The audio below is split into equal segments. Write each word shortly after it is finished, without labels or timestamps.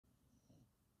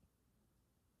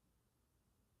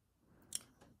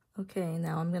Okay,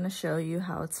 now I'm going to show you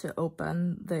how to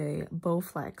open the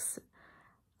Bowflex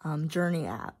jrny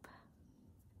app.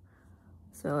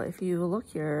 So if you look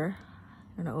here,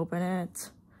 I'm going to open it.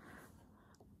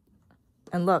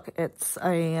 And look, it's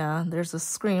a there's a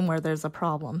screen where there's a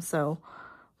problem. So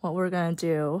what we're going to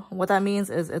do, what that means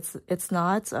is it's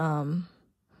not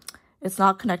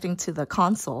connecting to the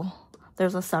console.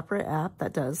 There's a separate app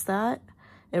that does that.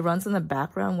 It runs in the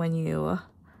background when you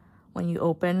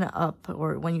open up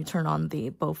or when you turn on the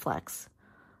Bowflex.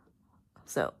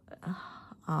 So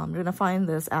you're gonna find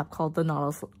this app called the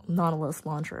Nautilus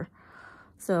launcher.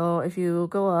 So if you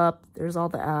go up, there's all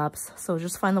the apps. So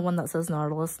just find the one that says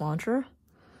Nautilus launcher,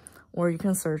 or you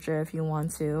can search it if you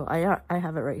want to. I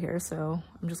have it right here, so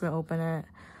I'm just gonna open it.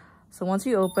 So once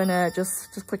you open it,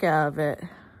 just click out of it.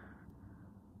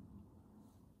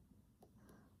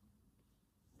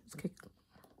 Just click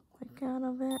out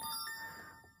of it.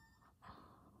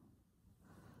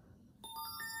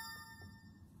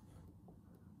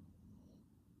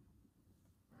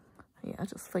 Yeah,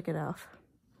 just flick it off.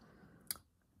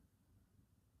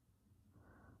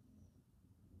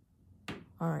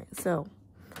 All right, so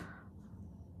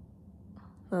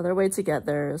the other way to get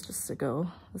there is just to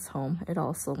go this home. It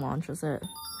also launches it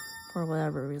for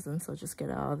whatever reason, so just get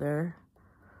out of there.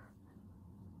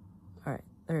 All right,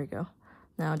 there you go.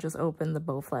 Now just open the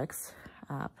Bowflex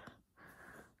app.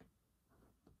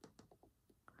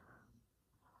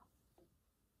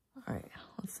 All right,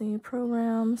 let's see,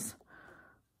 programs.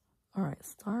 All right,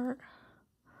 start.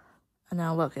 And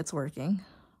now look, it's working.